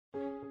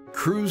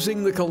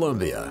Cruising the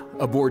Columbia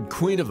aboard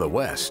Queen of the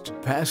West,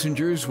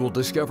 passengers will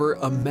discover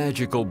a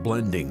magical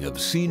blending of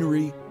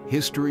scenery,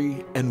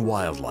 history, and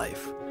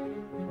wildlife.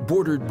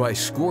 Bordered by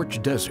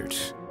scorched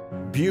deserts,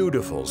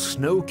 beautiful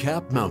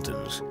snow-capped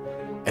mountains,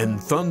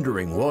 and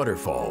thundering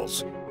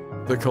waterfalls,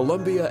 the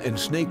Columbia and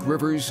Snake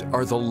Rivers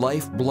are the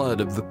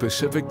lifeblood of the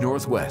Pacific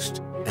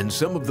Northwest and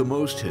some of the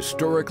most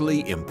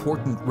historically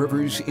important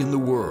rivers in the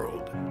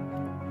world.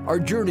 Our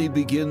journey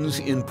begins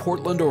in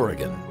Portland,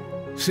 Oregon.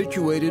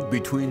 Situated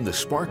between the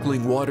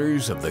sparkling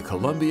waters of the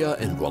Columbia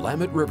and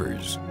Willamette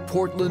Rivers,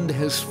 Portland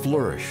has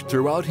flourished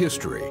throughout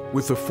history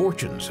with the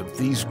fortunes of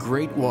these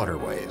great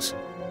waterways.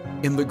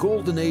 In the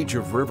golden age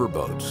of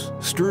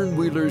riverboats,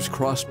 stern-wheelers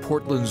crossed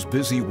Portland's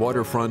busy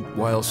waterfront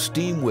while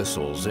steam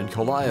whistles and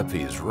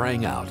calliopes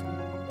rang out.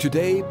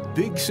 Today,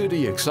 big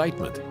city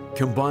excitement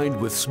combined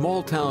with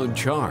small-town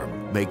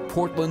charm make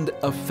Portland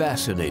a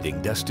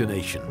fascinating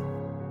destination.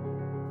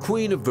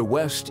 Queen of the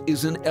West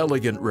is an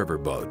elegant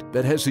riverboat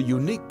that has a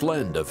unique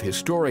blend of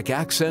historic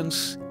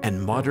accents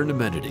and modern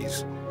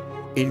amenities,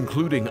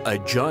 including a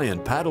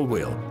giant paddle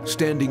wheel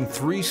standing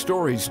 3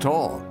 stories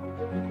tall.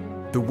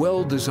 The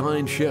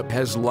well-designed ship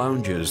has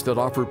lounges that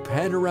offer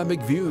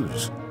panoramic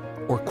views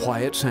or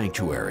quiet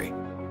sanctuary,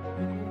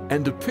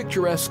 and a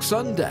picturesque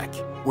sun deck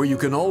where you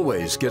can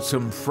always get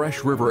some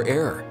fresh river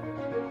air.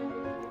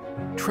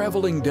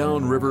 Traveling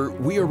downriver,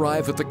 we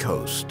arrive at the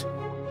coast,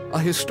 a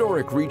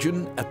historic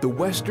region at the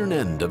western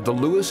end of the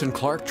Lewis and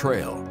Clark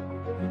Trail.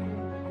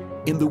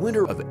 In the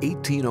winter of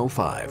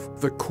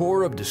 1805, the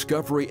Corps of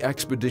Discovery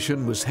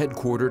Expedition was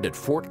headquartered at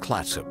Fort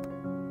Clatsop.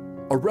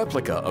 A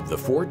replica of the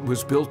fort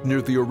was built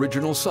near the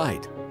original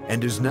site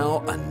and is now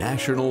a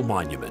national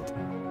monument.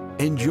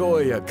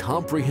 Enjoy a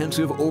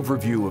comprehensive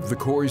overview of the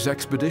Corps'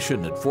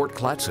 expedition at Fort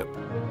Clatsop.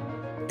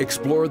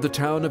 Explore the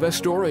town of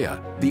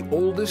Astoria, the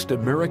oldest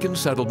American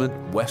settlement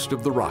west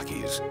of the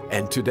Rockies,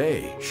 and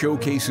today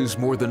showcases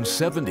more than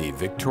 70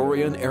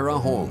 Victorian-era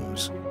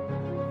homes.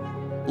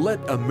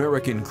 Let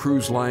American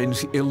Cruise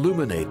Lines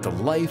illuminate the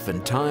life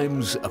and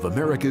times of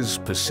America's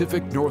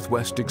Pacific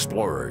Northwest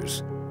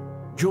explorers.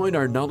 Join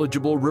our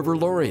knowledgeable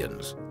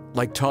Riverlorians,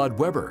 like Todd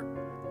Weber,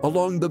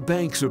 along the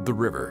banks of the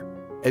river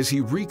as he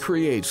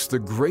recreates the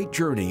great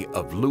journey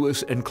of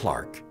Lewis and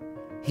Clark.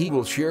 He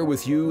will share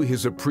with you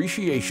his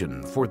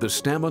appreciation for the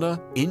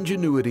stamina,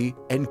 ingenuity,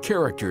 and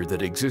character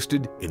that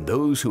existed in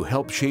those who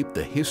helped shape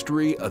the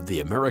history of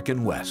the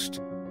American West.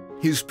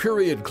 His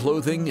period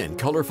clothing and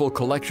colorful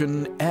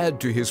collection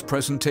add to his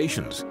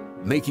presentations,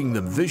 making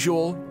them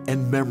visual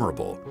and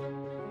memorable.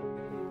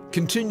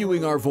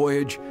 Continuing our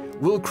voyage,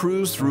 we'll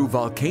cruise through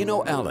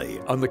Volcano Alley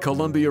on the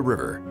Columbia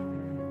River.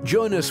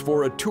 Join us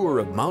for a tour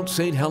of Mount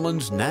St.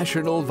 Helens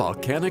National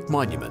Volcanic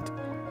Monument.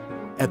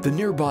 At the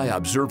nearby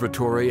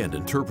Observatory and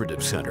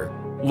Interpretive Center,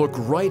 look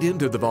right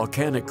into the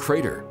volcanic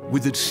crater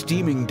with its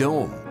steaming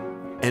dome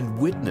and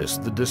witness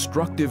the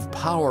destructive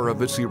power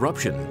of its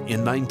eruption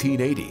in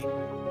 1980.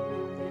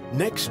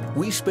 Next,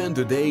 we spend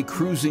a day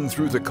cruising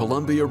through the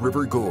Columbia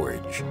River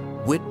Gorge.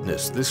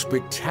 Witness this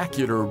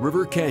spectacular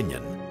river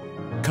canyon,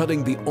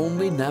 cutting the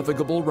only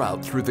navigable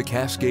route through the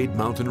Cascade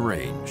Mountain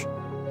Range.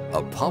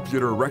 A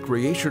popular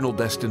recreational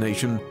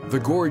destination, the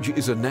gorge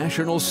is a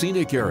national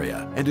scenic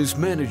area and is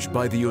managed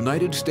by the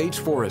United States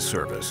Forest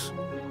Service.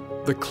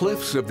 The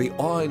cliffs of the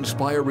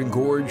awe-inspiring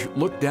gorge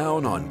look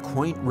down on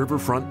quaint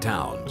riverfront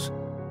towns.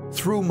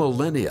 Through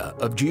millennia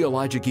of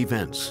geologic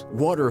events,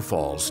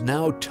 waterfalls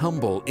now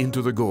tumble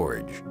into the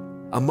gorge.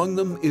 Among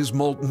them is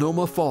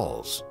Multnomah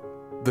Falls,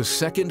 the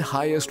second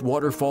highest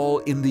waterfall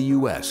in the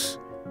U.S.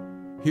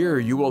 Here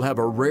you will have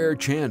a rare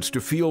chance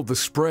to feel the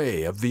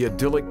spray of the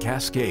idyllic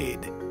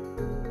cascade.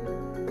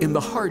 In the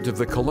heart of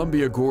the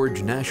Columbia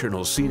Gorge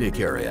National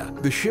Scenic Area,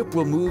 the ship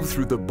will move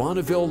through the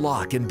Bonneville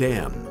Lock and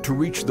Dam to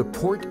reach the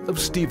Port of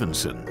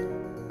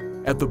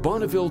Stevenson. At the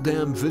Bonneville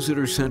Dam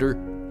Visitor Center,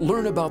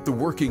 learn about the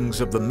workings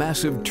of the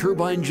massive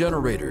turbine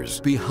generators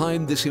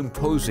behind this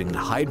imposing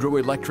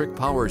hydroelectric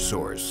power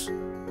source.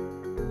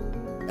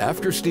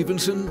 After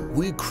Stevenson,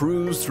 we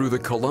cruise through the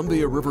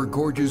Columbia River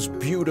Gorge's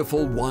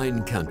beautiful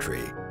wine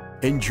country.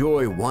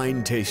 Enjoy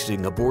wine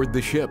tasting aboard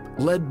the ship,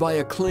 led by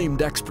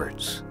acclaimed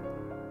experts.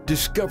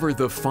 Discover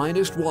the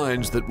finest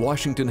wines that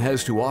Washington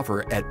has to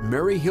offer at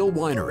Mary Hill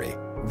Winery,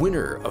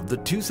 winner of the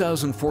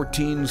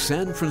 2014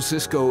 San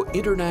Francisco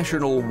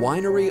International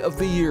Winery of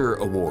the Year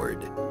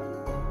Award.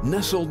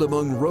 Nestled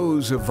among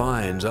rows of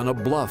vines on a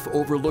bluff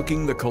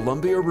overlooking the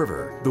Columbia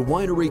River, the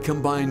winery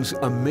combines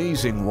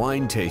amazing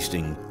wine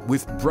tasting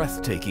with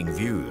breathtaking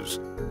views.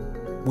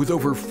 With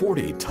over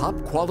 40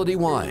 top-quality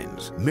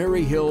wines,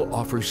 Mary Hill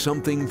offers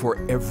something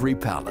for every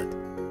palate.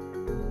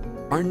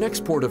 Our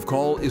next port of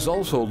call is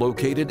also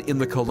located in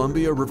the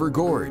Columbia River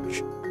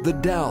Gorge. The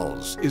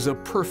Dalles is a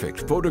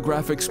perfect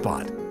photographic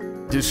spot.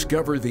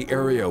 Discover the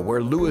area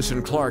where Lewis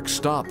and Clark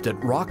stopped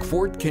at Rock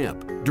Fort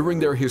Camp during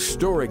their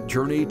historic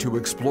journey to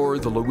explore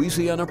the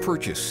Louisiana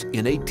Purchase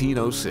in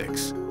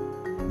 1806.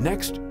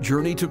 Next,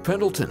 journey to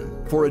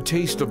Pendleton for a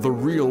taste of the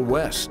real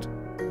West.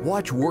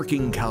 Watch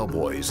working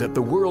cowboys at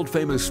the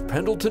world-famous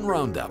Pendleton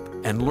Roundup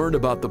and learn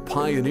about the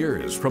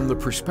pioneers from the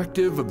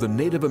perspective of the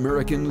Native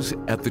Americans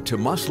at the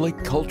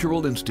Tomaslik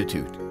Cultural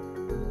Institute.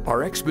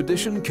 Our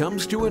expedition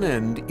comes to an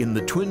end in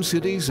the Twin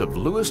Cities of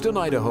Lewiston,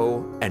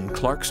 Idaho and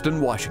Clarkston,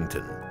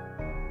 Washington.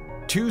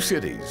 Two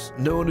cities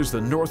known as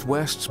the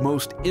Northwest's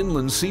most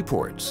inland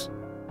seaports.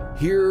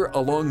 Here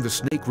along the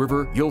Snake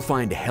River, you'll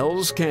find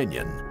Hell's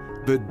Canyon,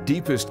 the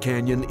deepest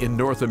canyon in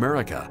North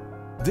America.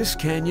 This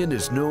canyon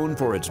is known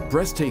for its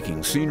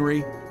breathtaking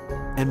scenery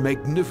and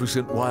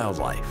magnificent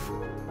wildlife.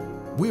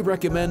 We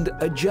recommend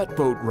a jet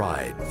boat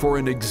ride for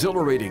an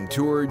exhilarating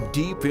tour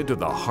deep into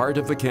the heart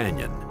of the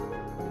canyon.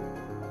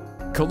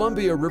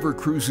 Columbia River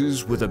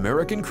cruises with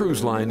American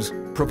Cruise Lines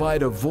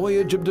provide a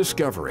voyage of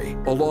discovery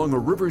along a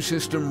river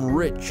system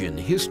rich in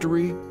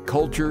history,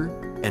 culture,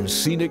 and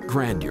scenic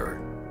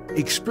grandeur.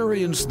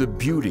 Experience the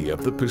beauty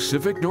of the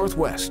Pacific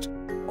Northwest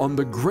on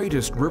the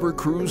greatest river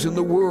cruise in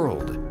the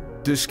world.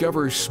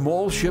 Discover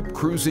small ship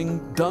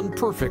cruising done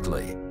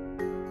perfectly.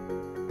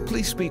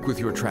 Please speak with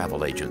your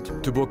travel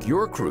agent to book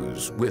your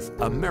cruise with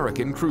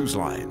American Cruise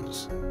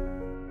Lines.